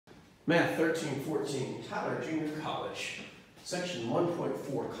Math 1314, Tyler Junior College, Section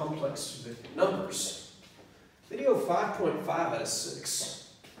 1.4, Complex Numbers. Video 5.5 out of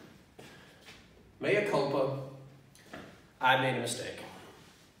 6. Mea culpa, I made a mistake.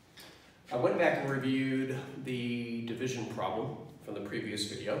 I went back and reviewed the division problem from the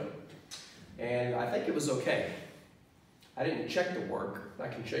previous video, and I think it was okay. I didn't check the work. I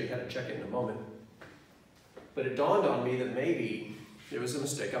can show you how to check it in a moment. But it dawned on me that maybe there was a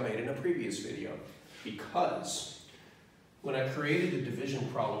mistake I made in a previous video, because when I created the division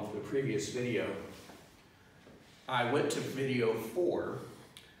problem for the previous video, I went to video 4,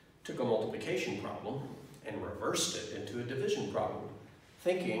 took a multiplication problem, and reversed it into a division problem,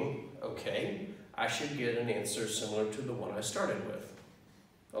 thinking, okay, I should get an answer similar to the one I started with.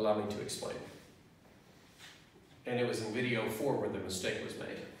 Allow me to explain. And it was in video 4 where the mistake was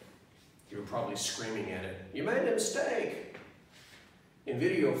made. You were probably screaming at it, "You made a mistake!" In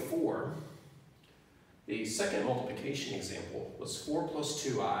video 4, the second multiplication example was 4 plus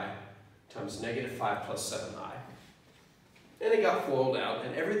 2i times negative 5 plus 7i. And it got foiled out,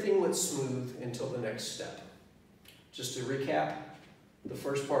 and everything went smooth until the next step. Just to recap, the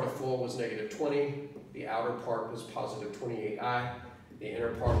first part of FOIL was negative 20, the outer part was positive 28i, the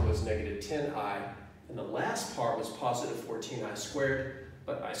inner part was negative 10i, and the last part was positive 14i squared,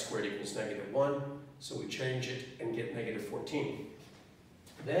 but I squared equals negative 1, so we change it and get negative 14.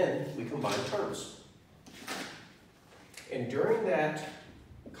 Then we combine terms. And during that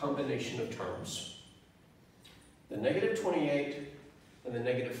combination of terms, the negative 28 and the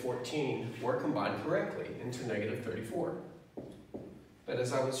negative 14 were combined correctly into negative 34. But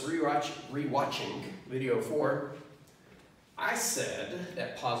as I was rewatching video 4, I said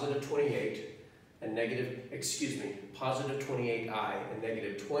that positive 28i and negative 28i and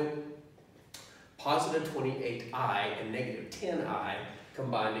negative 10i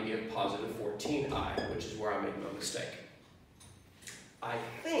combined to give positive 14i, which is where I made my mistake. I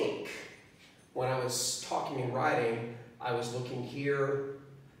think when I was talking and writing, I was looking here,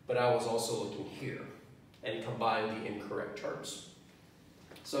 but I was also looking here, and combined the incorrect terms.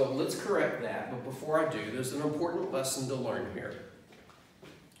 So let's correct that, but before I do, there's an important lesson to learn here.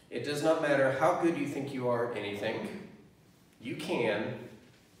 It does not matter how good you think you are at anything, you can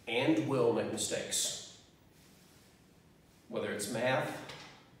and will make mistakes. Whether it's math,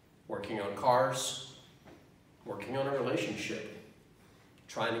 working on cars, working on a relationship,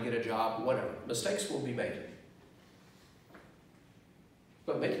 trying to get a job, whatever. Mistakes will be made.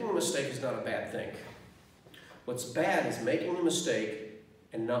 But making a mistake is not a bad thing. What's bad is making a mistake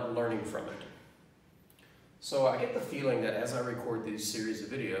and not learning from it. So I get the feeling that as I record these series of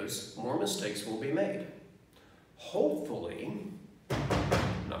videos, more mistakes will be made. Hopefully,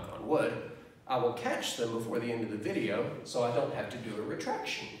 knock on wood, I will catch them before the end of the video so I don't have to do a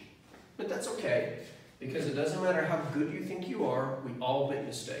retraction. But that's okay, because it doesn't matter how good you think you are, we all make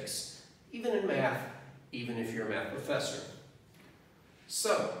mistakes. Even in math, even if you're a math professor.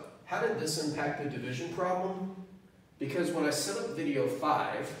 So, how did this impact the division problem? Because when I set up video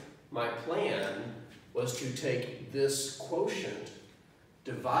 5, my plan was to take this quotient,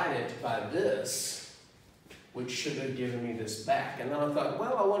 divide it by this, which should have given me this back. And then I thought,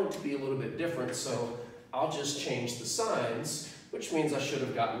 well, I want it to be a little bit different, so I'll just change the signs, which means I should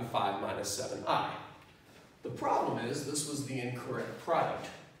have gotten 5 minus 7i. The problem is, this was the incorrect product.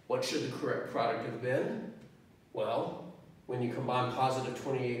 What should the correct product have been? Well, when you combine positive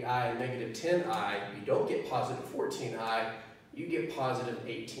 28i and negative 10i, you don't get positive 14i, you get positive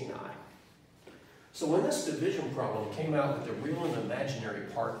 18i. So when this division problem came out with the real and imaginary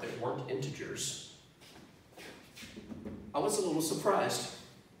part that weren't integers, I was a little surprised.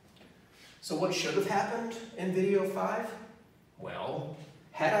 So what should have happened in video 5? Well,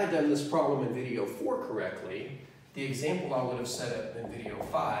 had I done this problem in video 4 correctly, the example I would have set up in video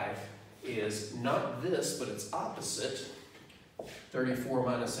 5 is not this, but its opposite, 34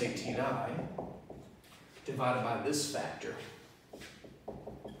 minus 18i, divided by this factor,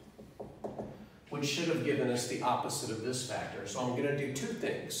 which should have given us the opposite of this factor. So I'm going to do two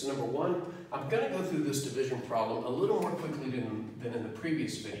things. So number one, I'm going to go through this division problem a little more quickly than in the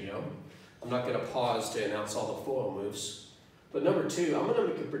previous video. I'm not going to pause to announce all the FOIL moves. But number two, I'm going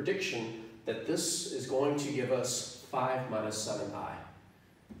to make a prediction that this is going to give us 5 minus 7i.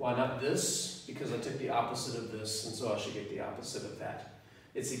 Why not this? Because I took the opposite of this, and so I should get the opposite of that.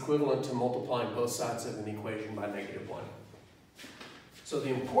 It's equivalent to multiplying both sides of an equation by negative 1. So the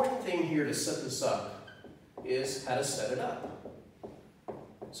important thing here to set this up is how to set it up.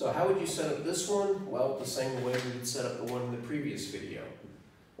 So how would you set up this one? Well, the same way we would set up the one in the previous video.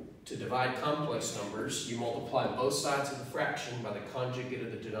 to divide complex numbers, you multiply both sides of the fraction by the conjugate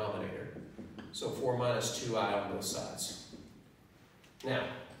of the denominator. So 4 minus 2i on both sides. Now,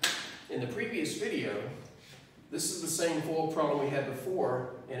 in the previous video, this is the same FOIL problem we had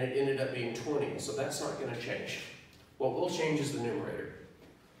before, and it ended up being 20, so that's not going to change. What will change is the numerator.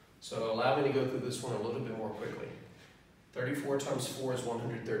 So allow me to go through this one a little bit more quickly. 34 times 4 is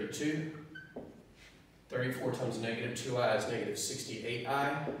 132. 34 times negative 2i is negative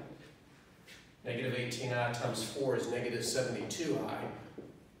 68i. Negative 18i times 4 is negative 72i.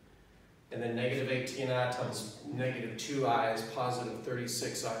 And then negative 18i times negative 2i is positive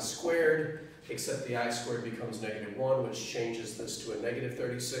 36i squared, except the I squared becomes negative 1, which changes this to a negative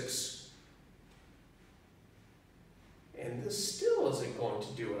 36. And this still isn't going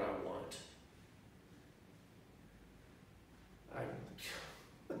to do what I want.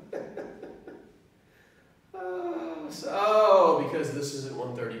 Because this isn't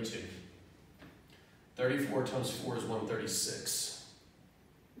 132. 34 times 4 is 136.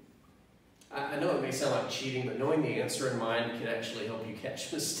 I know it may sound like cheating, but knowing the answer in mind can actually help you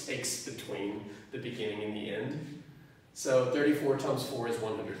catch mistakes between the beginning and the end. So 34 times 4 is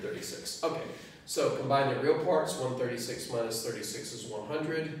 136. Okay, so combine the real parts. 136 minus 36 is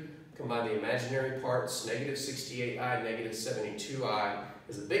 100. Combine the imaginary parts. Negative 68i, negative 72i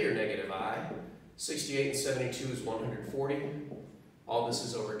is a bigger negative I. 68 and 72 is 140. All this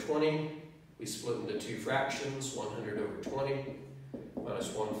is over 20. We split into two fractions, 100 over 20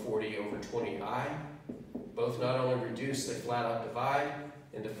 minus 140 over 20i. Both not only reduce, they flat out divide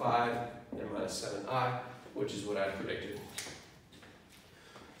into 5 and minus 7i, which is what I predicted.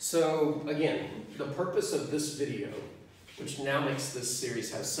 So again, the purpose of this video, which now makes this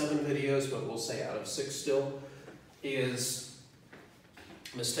series have 7 videos, but we'll say out of 6 still, is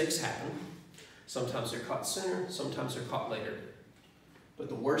mistakes happen. Sometimes they're caught sooner, sometimes they're caught later. But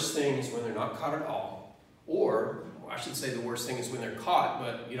the worst thing is when they're not caught at all, or I should say the worst thing is when they're caught,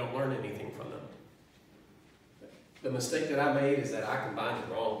 but you don't learn anything from them. The mistake that I made is that I combined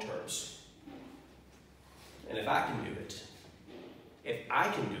the wrong terms. And if I can do it,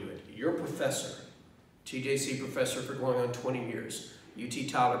 your professor, TJC professor for going on 20 years, UT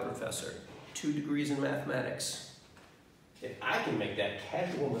Tyler professor, 2 degrees in mathematics, if I can make that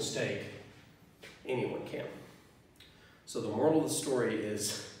casual mistake, anyone can. So the moral of the story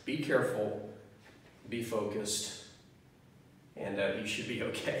is be careful, be focused, and you should be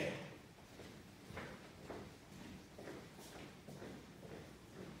okay.